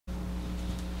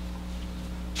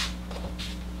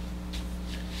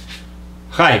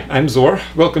Hi, I'm Zor.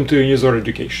 Welcome to Unizor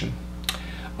Education.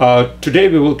 Today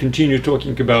we will continue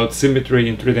talking about symmetry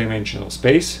in three-dimensional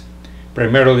space,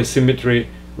 primarily symmetry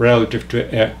relative to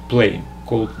a plane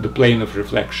called the plane of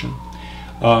reflection.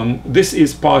 This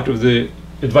is part of the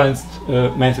advanced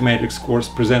mathematics course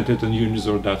presented on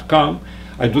unizor.com.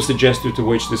 I do suggest you to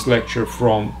watch this lecture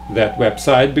from that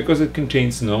website because it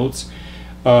contains notes.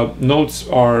 Notes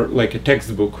are like a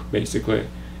textbook basically,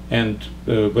 and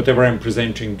whatever I'm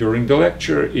presenting during the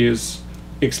lecture is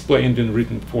explained in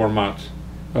written format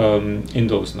in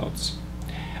those notes.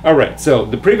 Alright, so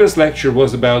the previous lecture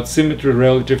was about symmetry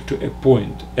relative to a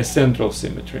point, a central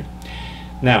symmetry.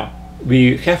 Now,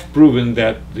 we have proven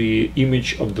that the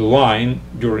image of the line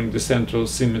during the central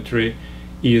symmetry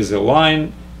is a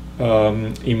line,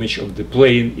 image of the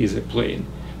plane is a plane.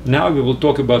 Now we will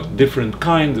talk about different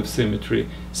kinds of symmetry,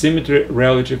 symmetry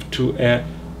relative to a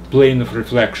plane of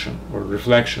reflection or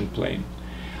reflection plane.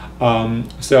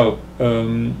 Let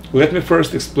me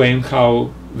first explain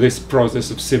how this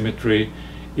process of symmetry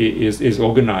is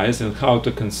organized and how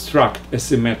to construct a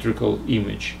symmetrical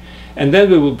image. And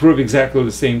then we will prove exactly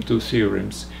the same two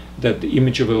theorems, that the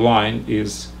image of a line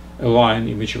is a line,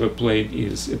 image of a plane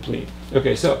is a plane.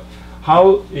 Okay, so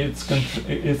how it's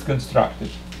constructed?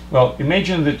 Well,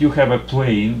 imagine that you have a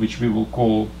plane which we will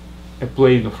call a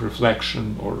plane of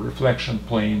reflection or reflection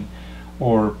plane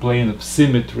or plane of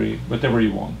symmetry, whatever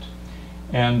you want.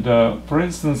 And for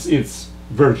instance, it's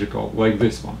vertical, like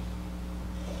this one.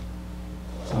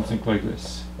 Something like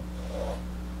this.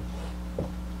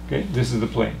 Okay, this is the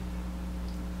plane.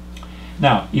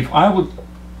 Now, if I would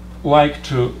like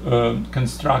to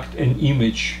construct an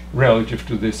image relative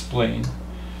to this plane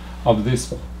of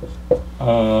this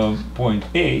point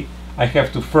A, I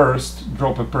have to first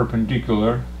drop a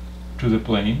perpendicular to the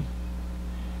plane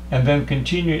and then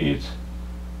continue it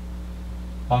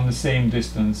on the same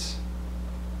distance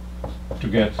to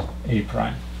get A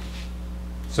prime.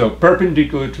 So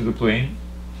perpendicular to the plane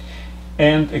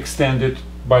and extended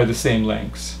by the same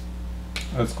lengths.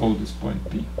 Let's call this point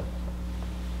P.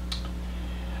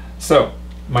 So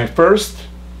my first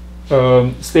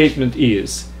statement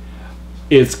is,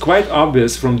 it's quite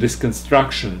obvious from this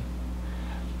construction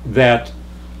that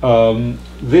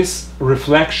this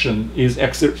reflection is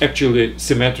actually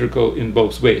symmetrical in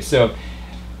both ways. So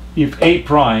if A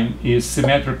prime is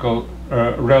symmetrical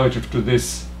relative to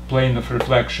this plane of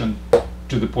reflection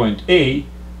to the point A,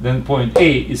 then point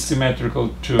A is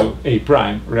symmetrical to A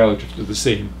prime relative to the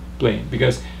same plane.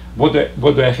 Because what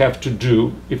do I have to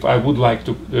do if I would like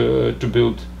to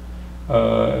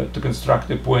construct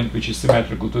a point which is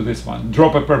symmetrical to this one?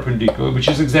 Drop a perpendicular, which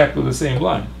is exactly the same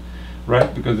line,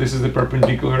 right? Because this is the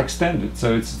perpendicular extended,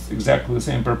 so it's exactly the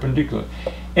same perpendicular,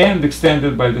 and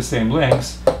extended by the same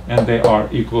lengths, and they are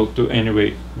equal to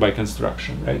anyway by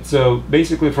construction, right? So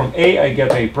basically from A I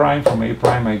get A prime, from A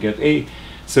prime I get A.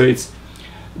 So it's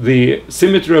the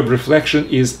symmetry of reflection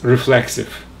is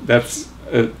reflexive. That's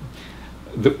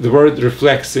the word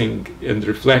reflexing and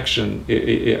reflection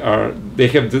they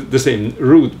have the same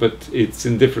root, but it's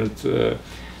in different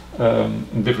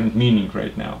meaning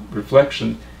right now.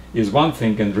 Reflection is one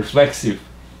thing, and reflexive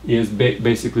is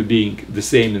basically being the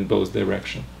same in both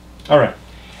directions. All right.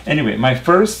 Anyway, my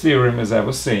first theorem, as I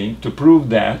was saying, to prove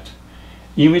that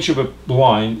image of a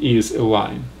line is a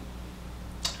line.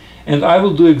 And I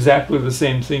will do exactly the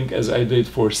same thing as I did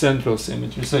for central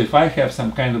symmetry. So if I have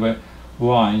some kind of a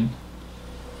line,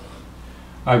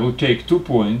 I will take 2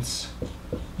 points,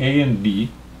 A and B.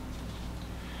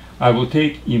 I will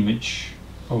take image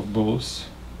of both.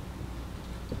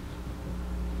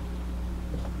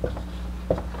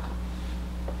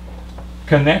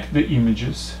 Connect the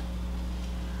images.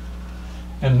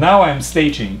 And now I'm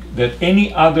stating that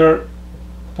any other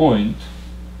point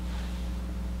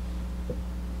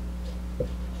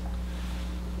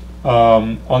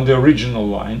on the original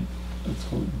line, let's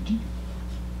call it D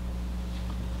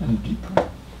and D prime,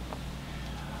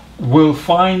 will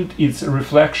find its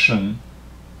reflection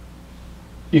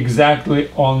exactly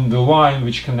on the line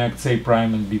which connects A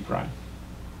prime and B prime.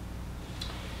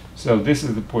 So this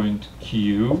is the point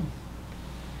Q.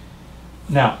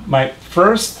 Now, my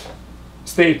first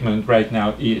statement right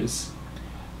now is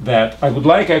that I would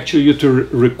like actually you to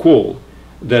recall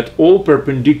that all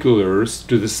perpendiculars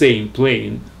to the same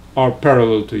plane are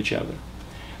parallel to each other,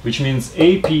 which means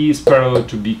AP is parallel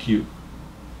to BQ,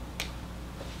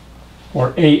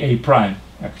 or AA prime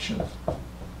actually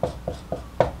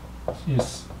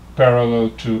is parallel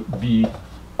to B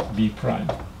prime,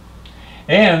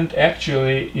 and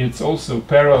actually it's also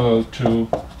parallel to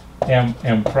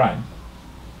M prime.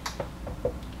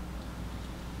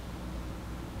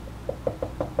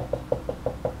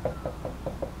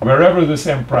 wherever this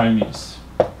M prime is.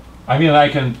 I mean, I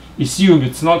can assume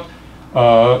it's not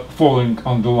falling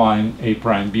on the line A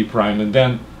prime, B prime, and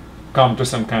then come to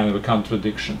some kind of a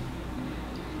contradiction.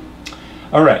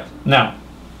 All right, now,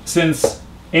 since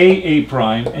A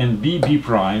prime and B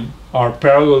prime are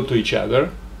parallel to each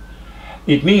other,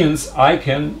 it means I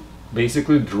can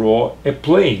basically draw a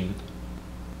plane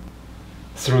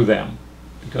through them,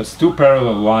 because two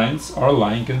parallel lines are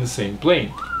lying in the same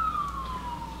plane.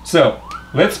 So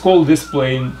let's call this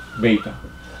plane beta.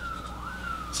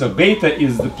 So beta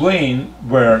is the plane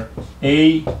where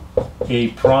A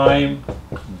prime,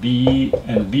 B,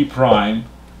 and B prime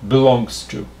belongs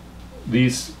to,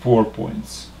 these 4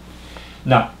 points.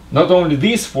 Now, not only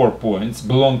these 4 points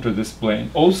belong to this plane,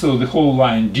 also the whole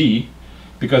line D,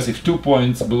 because if 2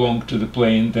 points belong to the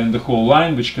plane, then the whole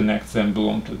line which connects them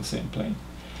belong to the same plane.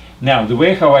 Now, the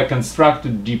way how I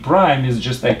constructed D prime is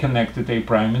just I connected A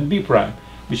prime and B prime,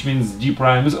 which means D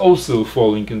prime is also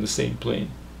falling in the same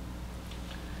plane.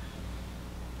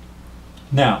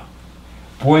 Now,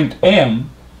 point M,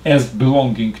 as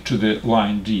belonging to the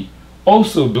line D,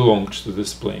 also belongs to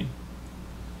this plane.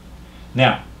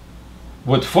 Now,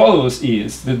 what follows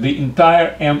is that the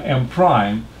entire M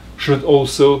prime should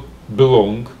also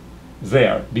belong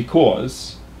there,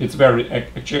 because it's very,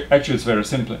 actually it's very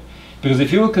simple. Because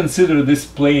if you will consider this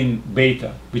plane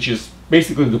beta, which is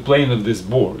basically the plane of this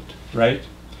board, right?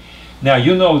 Now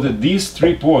you know that these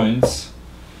 3 points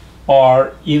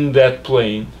are in that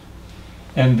plane,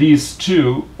 and these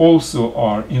 2 also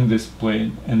are in this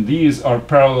plane, and these are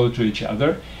parallel to each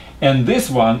other, and this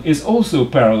one is also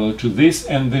parallel to this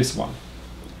and this one.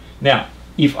 Now,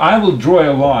 if I will draw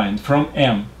a line from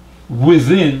M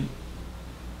within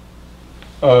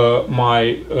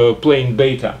my plane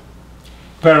beta,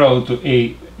 parallel to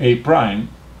A prime,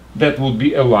 that would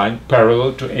be a line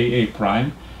parallel to A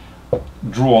prime,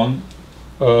 drawn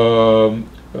from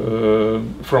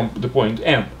the point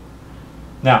M.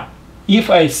 Now, if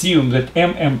I assume that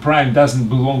M prime doesn't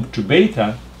belong to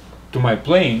beta, to my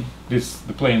plane,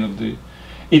 the plane of the,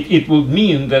 it would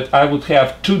mean that I would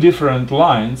have 2 different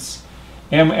lines,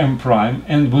 M prime,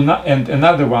 and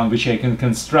another one which I can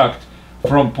construct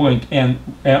from point M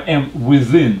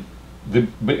within the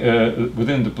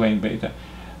plane beta.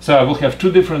 So I will have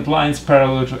 2 different lines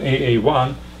parallel to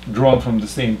AA1 drawn from the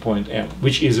same point M,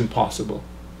 which is impossible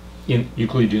in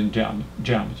Euclidean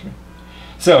geometry.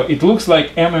 So it looks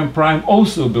like M prime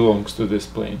also belongs to this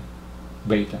plane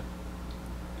beta.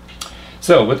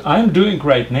 So what I'm doing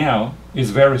right now is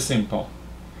very simple.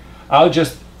 I'll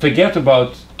just forget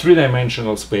about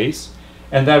 3-dimensional space,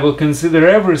 and I will consider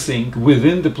everything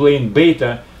within the plane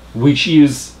beta, which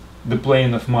is the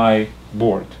plane of my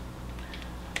board.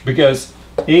 Because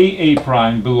A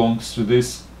prime belongs to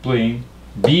this plane,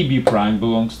 B prime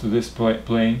belongs to this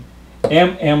plane,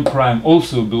 M prime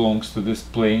also belongs to this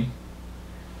plane.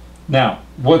 Now,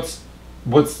 what's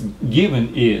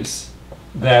given is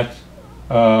that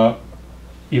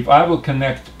if I will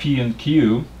connect P and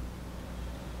Q,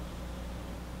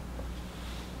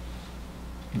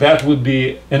 that would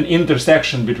be an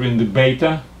intersection between the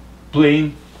beta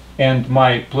plane and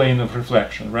my plane of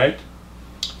reflection, right?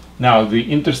 Now, the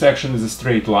intersection is a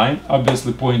straight line.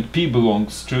 Obviously, point P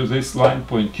belongs to this line,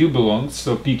 point Q belongs,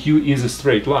 so PQ is a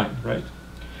straight line, right?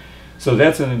 So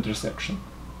that's an intersection.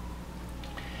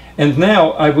 And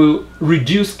now I will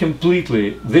reduce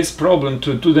completely this problem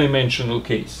to a 2-dimensional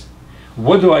case.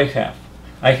 What do I have?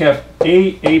 I have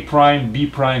A prime,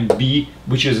 B,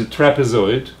 which is a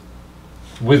trapezoid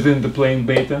within the plane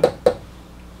beta.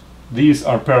 These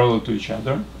are parallel to each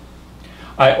other.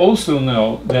 I also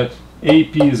know that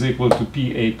AP is equal to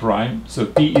PA prime, so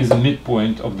P is the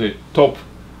midpoint of the top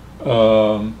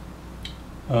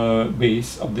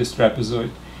base of this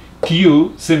trapezoid.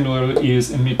 Q similarly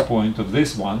is a midpoint of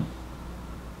this one.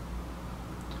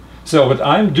 So what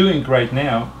I'm doing right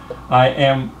now, I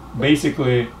am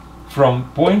basically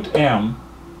from point M,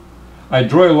 I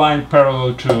draw a line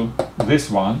parallel to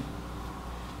this one,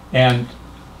 and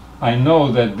I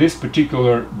know that this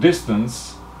particular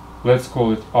distance, let's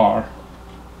call it R,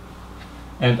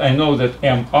 and I know that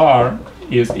MR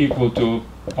is equal to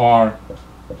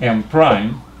RM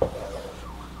prime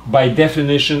by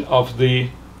definition of the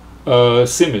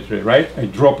symmetry, right? I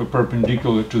drop a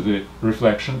perpendicular to the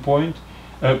reflection point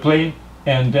plane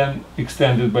and then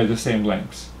extend it by the same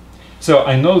lengths. So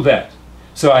I know that.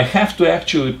 So I have to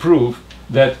actually prove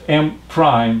that M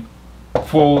prime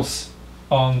falls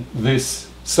on this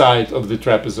side of the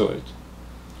trapezoid.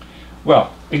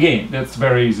 Well, again, that's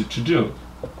very easy to do.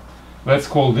 Let's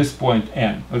call this point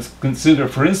N. Let's consider,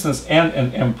 for instance, N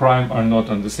and M prime are not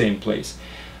on the same place.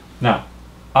 Now,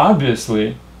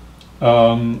 obviously,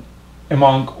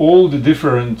 among all the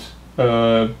different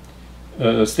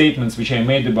statements which I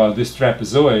made about this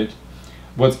trapezoid,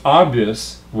 what's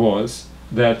obvious was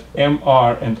that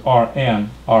MR and RN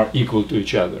are equal to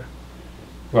each other.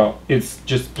 Well, it's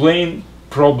just plain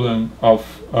problem of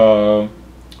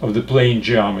the plane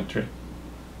geometry.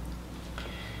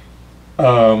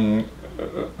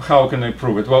 How can I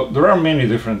prove it? Well, there are many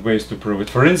different ways to prove it.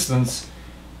 For instance,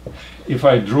 if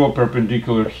I draw a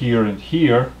perpendicular here and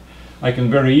here, I can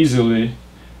very easily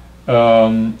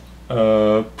prove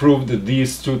that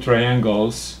these two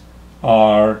triangles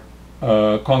are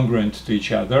congruent to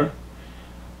each other.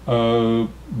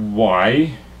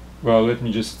 Why? Well, let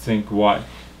me just think why.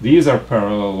 These are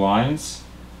parallel lines.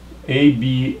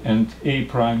 AB and A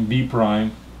prime, B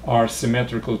prime are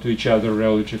symmetrical to each other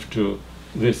relative to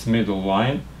this middle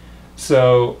line.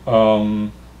 So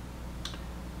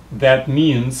that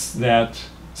means that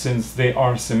since they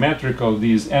are symmetrical,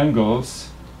 these angles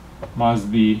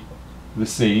must be the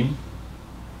same,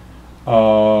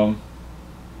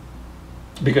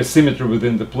 because symmetry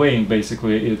within the plane,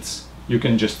 basically, it's you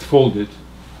can just fold it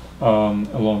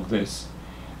along this,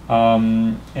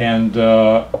 and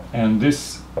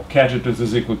this catetus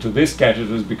is equal to this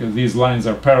catetus because these lines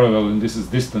are parallel and this is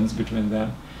distance between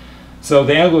them. So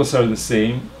the angles are the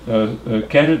same,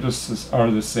 catetuses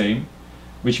are the same,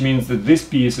 which means that this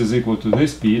piece is equal to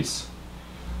this piece,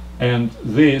 and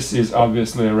this is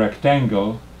obviously a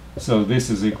rectangle, so this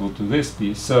is equal to this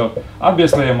piece. So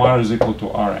obviously MR is equal to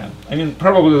RN. I mean,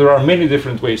 probably there are many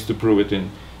different ways to prove it in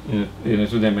a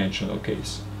two-dimensional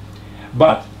case.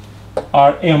 But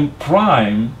RM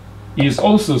prime is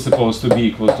also supposed to be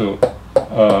equal to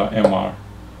MR.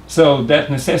 So that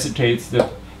necessitates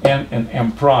that N and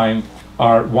M prime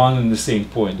are one and the same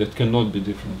point. That cannot be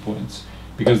different points,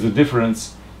 because the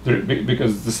difference,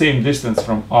 because the same distance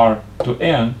from R to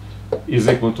N is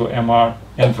equal to MR,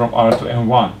 and from R to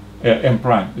M1, M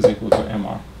prime is equal to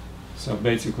MR. So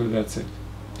basically that's it.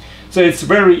 So it's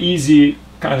very easy,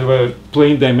 kind of a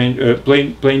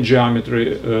plane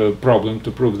geometry problem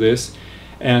to prove this,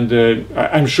 and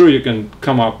I'm sure you can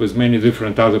come up with many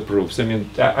different other proofs. I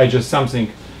mean, I just something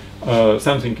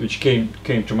which came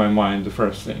to my mind, the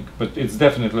first thing, but it's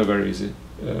definitely a very easy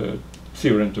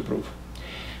theorem to prove.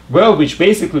 Well, which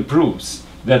basically proves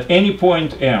that any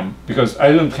point M, because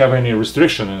I don't have any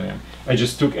restriction on M, I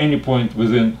just took any point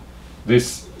within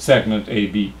this segment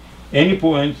AB, any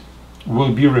point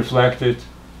will be reflected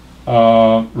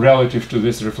relative to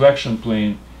this reflection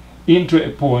plane into a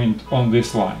point on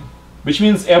this line, which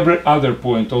means every other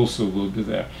point also will be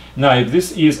there. Now, if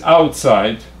this is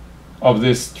outside of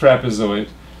this trapezoid,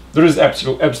 there is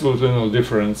absolutely no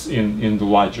difference in the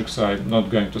logic, so I'm not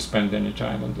going to spend any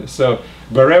time on this. So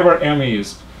wherever M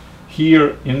is,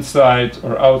 here, inside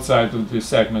or outside of this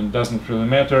segment, doesn't really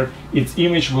matter. Its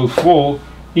image will fall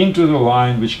into the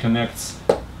line which connects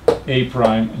A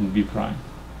prime and B prime.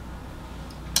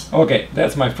 Okay,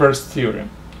 that's my first theorem.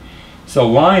 So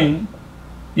line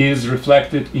is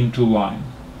reflected into line.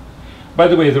 By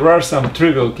the way, there are some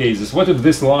trivial cases. What if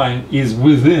this line is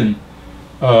within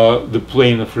the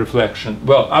plane of reflection?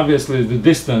 Well, obviously the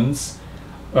distance,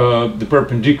 the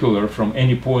perpendicular from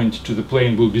any point to the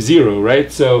plane will be 0, right?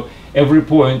 So every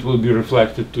point will be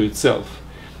reflected to itself.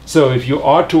 So if you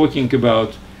are talking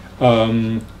about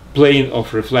plane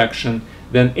of reflection,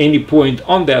 then any point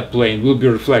on that plane will be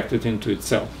reflected into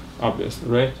itself, obviously,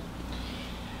 right?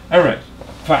 All right,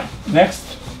 fine. Next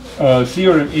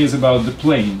theorem is about the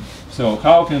plane. So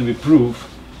how can we prove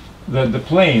that the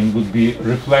plane would be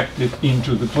reflected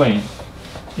into the plane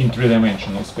in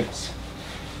three-dimensional space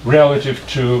relative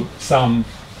to some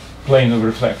plane of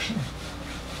reflection?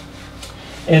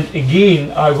 And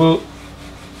again, I will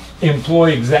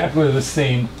employ exactly the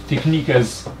same technique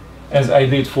as I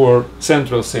did for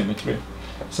central symmetry.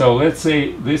 So let's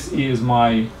say this is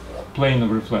my plane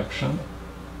of reflection,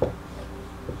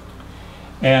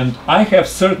 and I have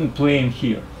certain plane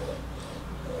here.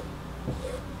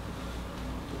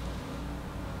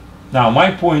 Now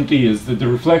my point is that the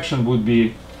reflection would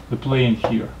be the plane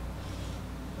here.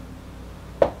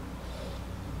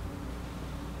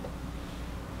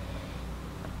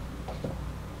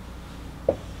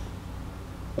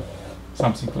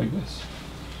 Something like this.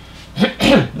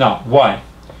 Now, why?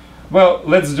 Well,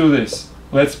 let's do this.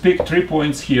 Let's pick 3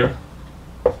 points here,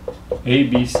 A,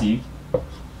 B, C.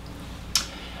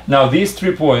 Now, these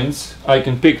 3 points I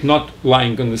can pick not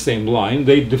lying on the same line.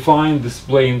 They define this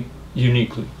plane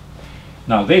uniquely.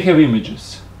 Now, they have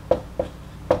images.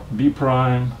 B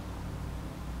prime,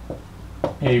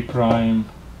 A prime,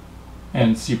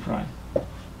 and C prime.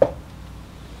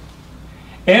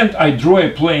 And I draw a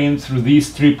plane through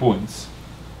these 3 points.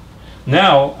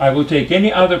 Now I will take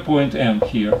any other point M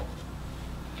here.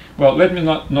 Well, let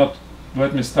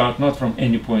me start not from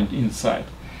any point inside.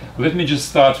 Let me just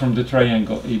start from the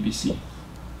triangle ABC.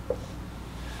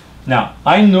 Now,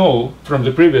 I know from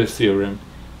the previous theorem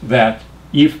that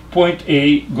if point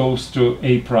A goes to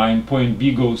A prime, point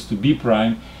B goes to B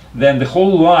prime, then the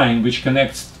whole line which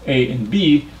connects A and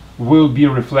B will be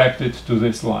reflected to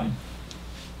this line.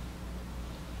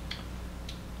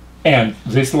 And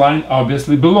this line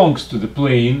obviously belongs to the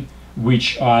plane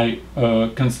which I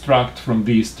construct from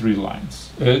these three lines,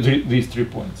 these 3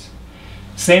 points.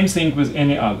 Same thing with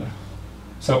any other.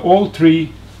 So all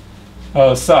 3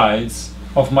 sides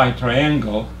of my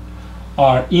triangle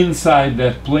are inside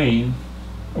that plane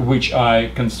which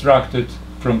I constructed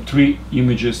from 3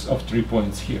 images of 3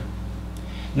 points here.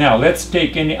 Now let's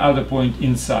take any other point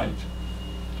inside.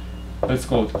 Let's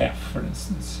call it F, for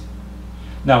instance.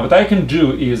 Now what I can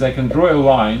do is I can draw a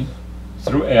line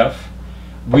through F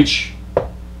which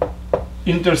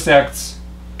intersects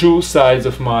 2 sides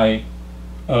of my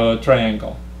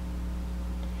triangle.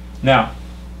 Now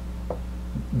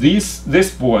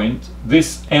this point,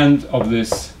 this end of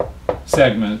this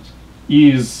segment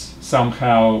is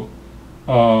somehow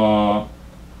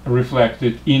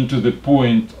reflected into the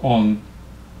point on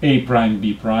A prime,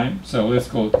 B prime. So let's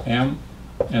call it M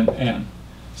and N.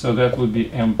 So that would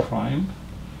be M prime.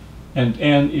 And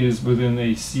N is within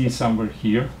AC somewhere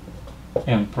here,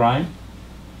 N prime.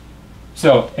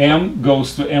 So M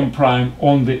goes to M prime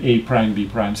on the A prime, B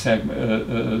prime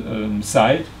segment,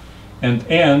 side. And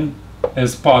N,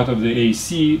 as part of the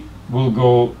AC, will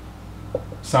go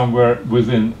somewhere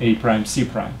within A prime, C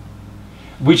prime.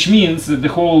 Which means that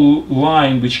the whole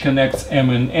line which connects M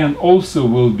and N also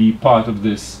will be part of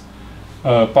this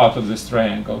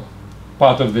triangle,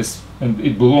 part of this, and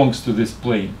it belongs to this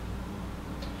plane.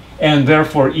 And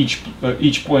therefore each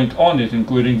point on it,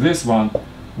 including this one,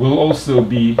 will also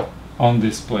be on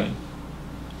this plane,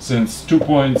 since 2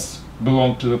 points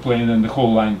belong to the plane and the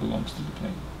whole line belongs to the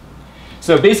plane.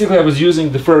 So basically I was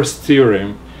using the first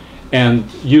theorem, and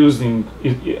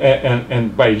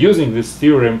by using this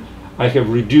theorem I have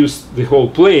reduced the whole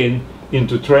plane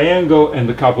into triangle and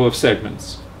a couple of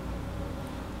segments.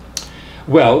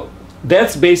 Well,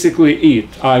 that's basically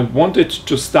it. I wanted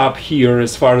to stop here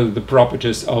as far as the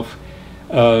properties of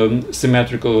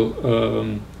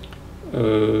symmetrical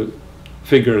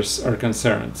figures are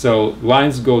concerned. So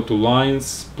lines go to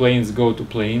lines, planes go to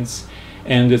planes,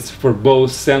 and it's for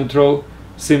both central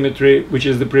symmetry, which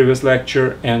is the previous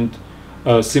lecture, and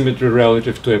symmetry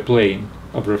relative to a plane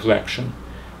of reflection,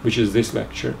 which is this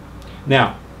lecture.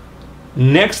 Now,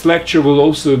 next lecture will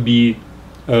also be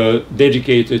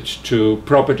dedicated to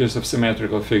properties of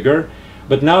symmetrical figure,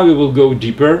 but now we will go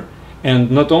deeper, and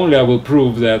not only I will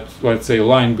prove that, let's say,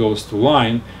 line goes to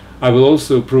line, I will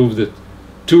also prove that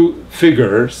 2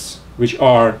 figures which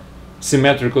are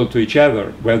symmetrical to each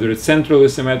other, whether it's centrally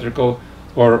symmetrical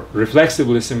or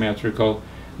reflexively symmetrical,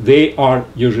 they are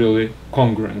usually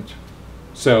congruent.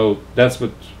 So that's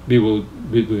what we will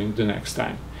be doing the next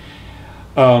time.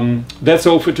 That's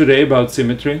all for today about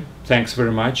symmetry. Thanks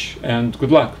very much and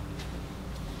good luck.